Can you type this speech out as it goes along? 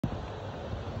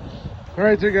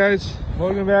Alright there guys,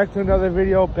 welcome back to another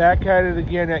video. Back at it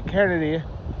again at Kennedy.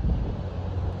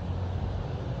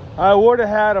 I would have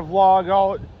had a vlog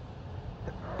out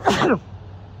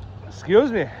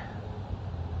excuse me,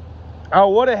 I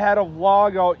would have had a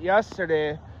vlog out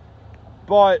yesterday,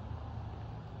 but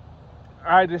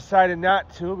I decided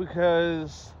not to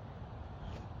because,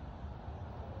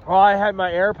 well, I had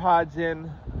my AirPods in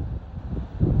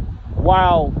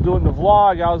while doing the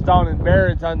vlog. I was down in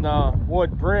Barrett's on the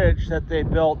wood bridge that they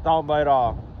built down by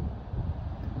the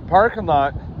parking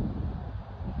lot.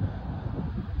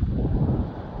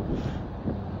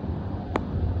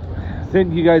 I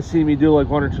think you guys see me do like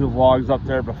 1 or 2 vlogs up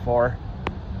there before.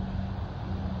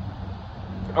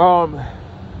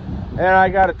 And I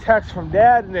got a text from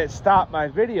Dad and it stopped my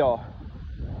video.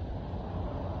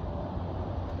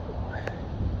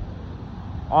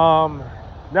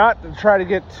 Not to try to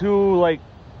get too like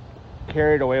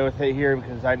carried away with it here,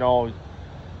 because I know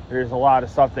there's a lot of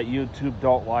stuff that YouTube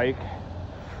don't like.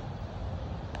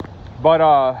 But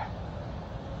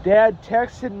Dad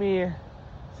texted me,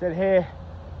 said, "Hey,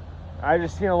 I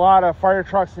just seen a lot of fire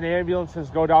trucks and ambulances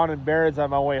go down in Barrett's on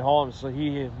my way home." So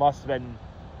he must have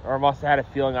had a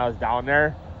feeling I was down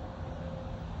there,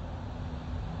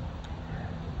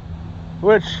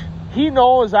 which he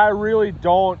knows I really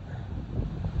don't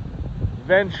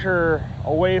venture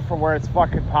away from where it's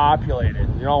fucking populated,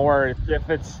 you know, where if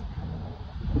it's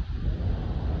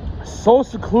so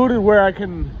secluded where I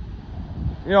can,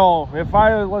 you know, if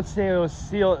I, let's say, was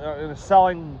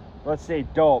selling, let's say,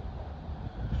 dope,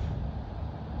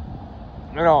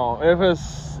 you know, if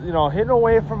it's, you know, hidden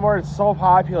away from where it's so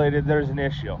populated, there's an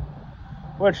issue.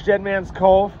 Which Dead Man's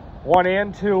Cove 1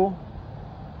 and 2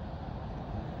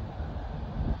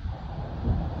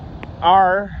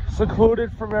 are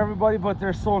secluded from everybody, but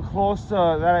they're so close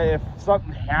to that if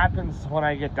something happens when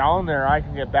I get down there, I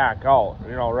can get back out,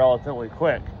 you know, relatively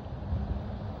quick.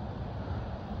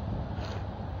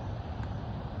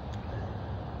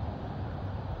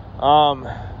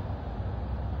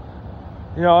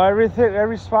 You know,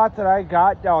 every spot that I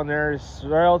got down there is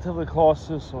relatively close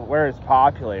to where it's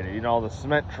populated. You know, the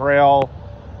cement trail,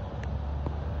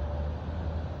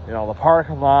 you know, the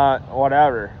parking lot,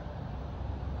 whatever.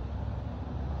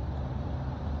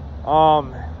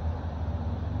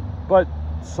 But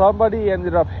somebody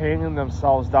ended up hanging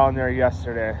themselves down there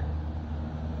yesterday.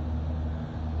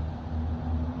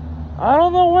 I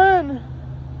don't know when,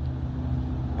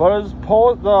 but it was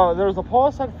there was a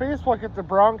post on Facebook at the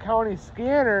Brown County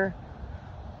Scanner.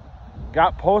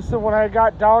 Got posted when I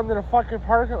got down to the fucking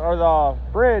parking or the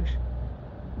bridge,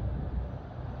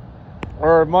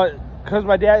 because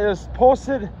my dad just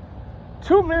posted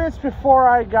 2 minutes before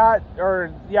I got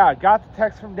the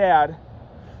text from Dad.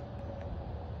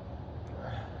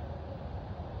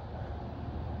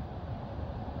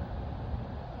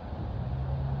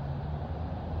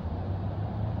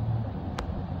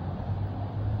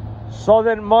 So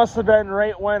then it must have been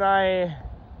right when I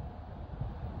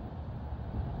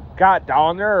got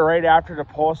down there, or right after the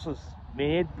post was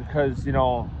made, because, you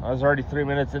know, I was already 3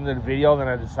 minutes into the video. Then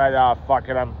I decided, fuck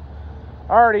it, I'm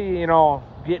already, you know,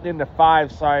 getting into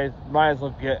 5, so I might as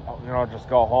well just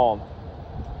go home.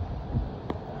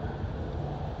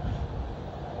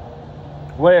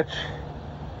 Which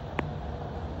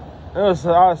I was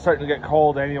starting to get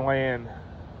cold anyway, and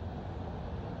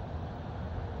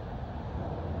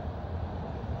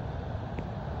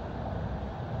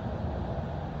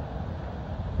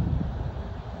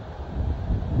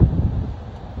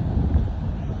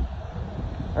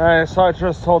so I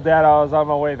just told Dad I was on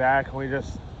my way back, and we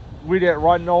didn't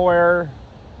run nowhere,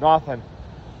 nothing.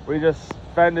 We just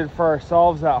fended for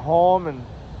ourselves at home. And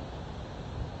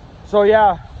so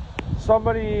yeah,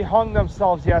 somebody hung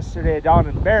themselves yesterday down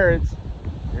in Barrett's.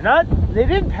 They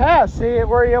didn't pass. They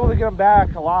were able to get them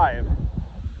back alive.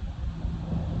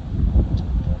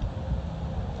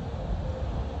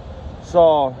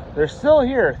 So they're still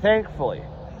here, thankfully.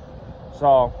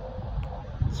 So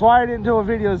that's why I didn't do a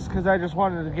video, is because I just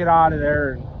wanted to get out of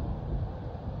there. And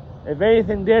if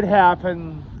anything did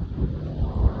happen,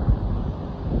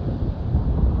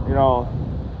 you know,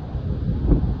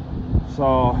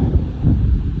 so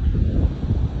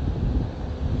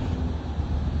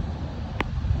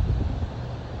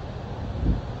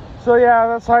yeah,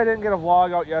 that's why I didn't get a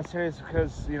vlog out yesterday, is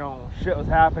because, you know, shit was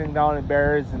happening down in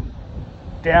Barrett's, and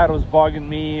Dad was bugging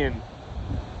me, and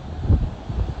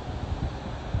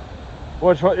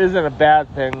which isn't a bad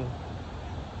thing.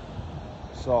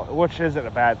 Which isn't a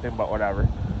bad thing, but whatever.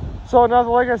 So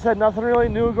nothing, like I said, nothing really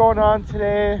new going on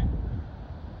today.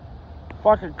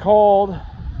 Fucking cold.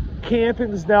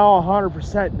 Camping's now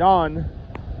 100% done.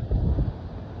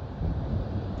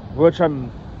 which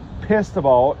I'm pissed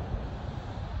about.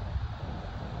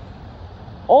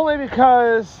 Only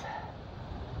because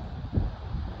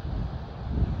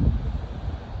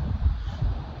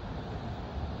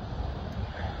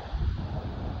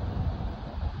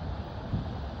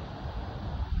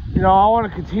you know, I want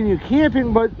to continue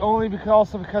camping, but only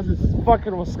because it's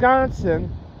fucking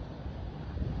Wisconsin.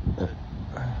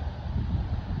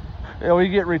 You know, we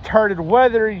get retarded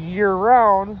weather year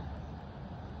round.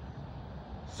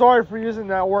 Sorry for using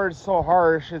that word so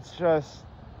harsh. It's just,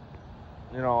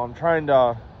 you know, I'm trying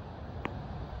to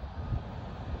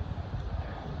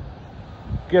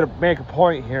make a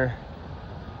point here.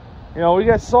 You know, we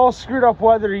get so screwed up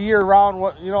weather year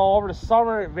round. You know, over the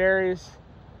summer it varies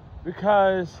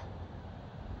because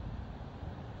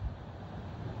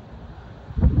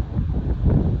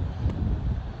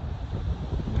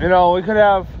you know, we could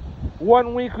have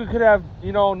 1 week, we could have,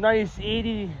 you know, nice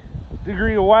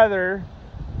 80-degree weather,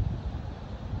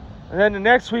 and then the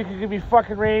next week it could be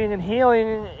fucking raining and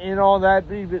hailing. You know, that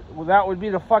would be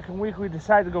the fucking week we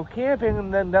decide to go camping,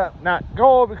 and then not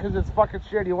go because it's fucking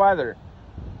shitty weather.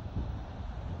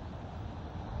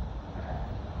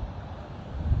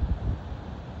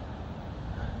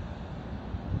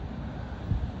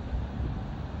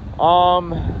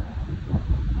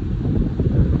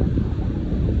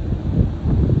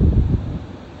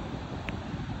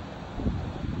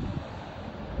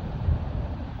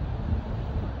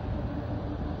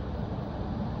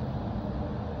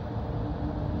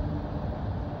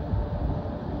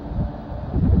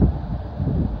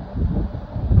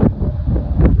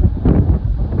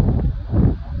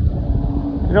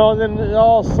 You know, and then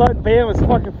all of a sudden, bam, it's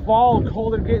fucking fall,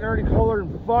 colder, getting already colder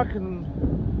than fucking,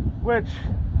 which,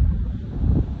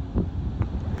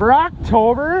 for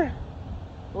October,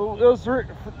 it was,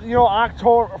 you know,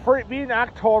 October, for it being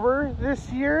October this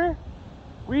year,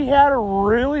 we had a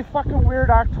really fucking weird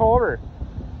October.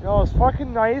 You know, it was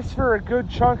fucking nice for a good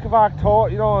chunk of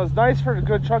October, you know, it was nice for a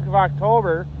good chunk of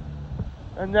October,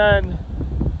 and then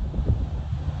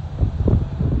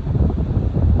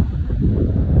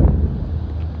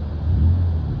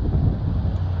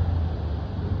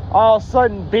all of a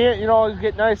sudden, you know, it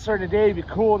get nice during the day, it'd be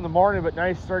cool in the morning, but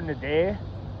nice during the day.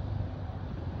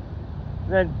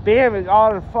 And then, bam, it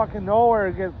out of fucking nowhere,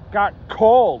 it got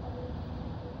cold.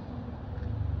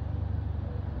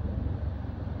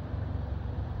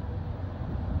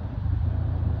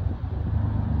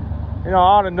 You know,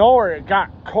 out of nowhere, it got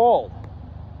cold.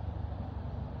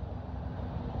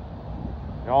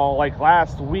 You know, like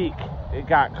last week, it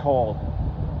got cold.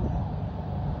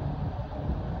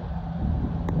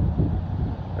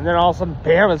 And then all of a sudden,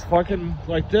 bam, it's fucking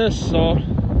like this, so.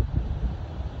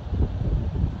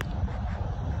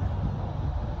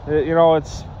 You know,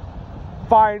 it's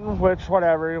fine, which,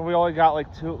 whatever. We only got like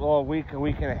a week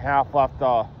and a half left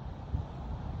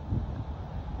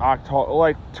October.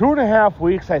 Like 2.5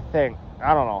 weeks, I think.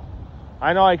 I don't know.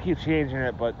 I know I keep changing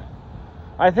it, but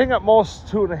I think at most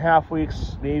 2.5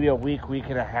 weeks, maybe a week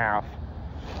and a half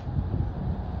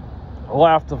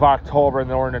left of October, and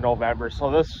then we're into November.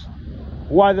 So this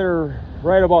weather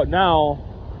right about now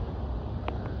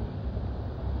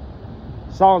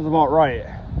sounds about right.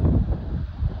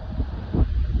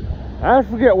 I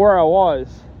forget where I was.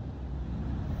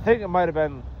 I think it might have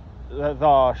been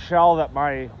the shell that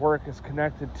my work is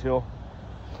connected to,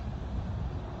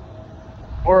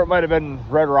 or it might have been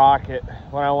Red Rocket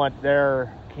when I went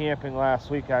there camping last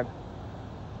weekend.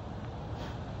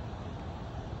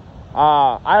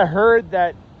 I heard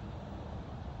that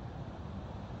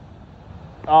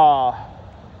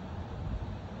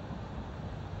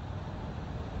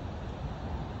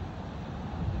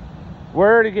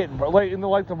where to get, like, in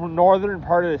the northern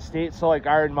part of the state, so like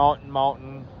Iron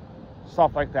Mountain,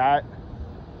 stuff like that.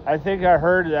 I think I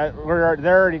heard that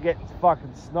they're already getting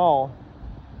fucking snow.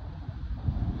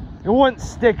 It wouldn't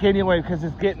stick anyway because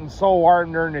it's getting so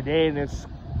warm during the day, and it's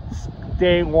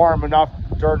staying warm enough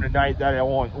during the night that it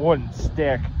wouldn't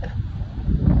stick.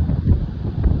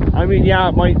 I mean, yeah,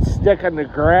 it might stick on the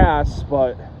grass,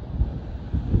 but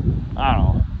I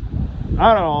don't know.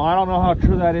 I don't know how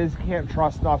true that is. Can't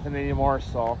trust nothing anymore,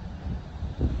 so.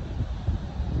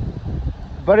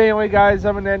 But anyway, guys,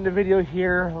 I'm going to end the video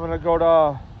here. I'm going to go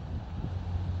to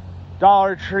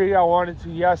Dollar Tree. I wanted to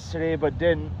yesterday, but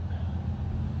didn't.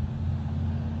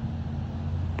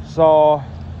 So,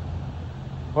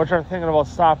 which I'm thinking about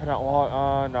stopping at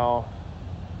no.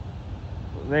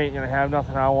 They ain't going to have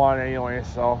nothing I want anyway,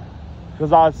 so.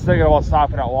 Because I was thinking about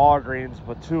stopping at Walgreens,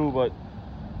 but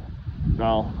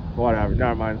no, whatever,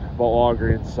 never mind about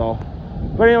Walgreens, so.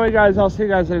 But anyway, guys, I'll see you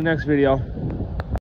guys in the next video.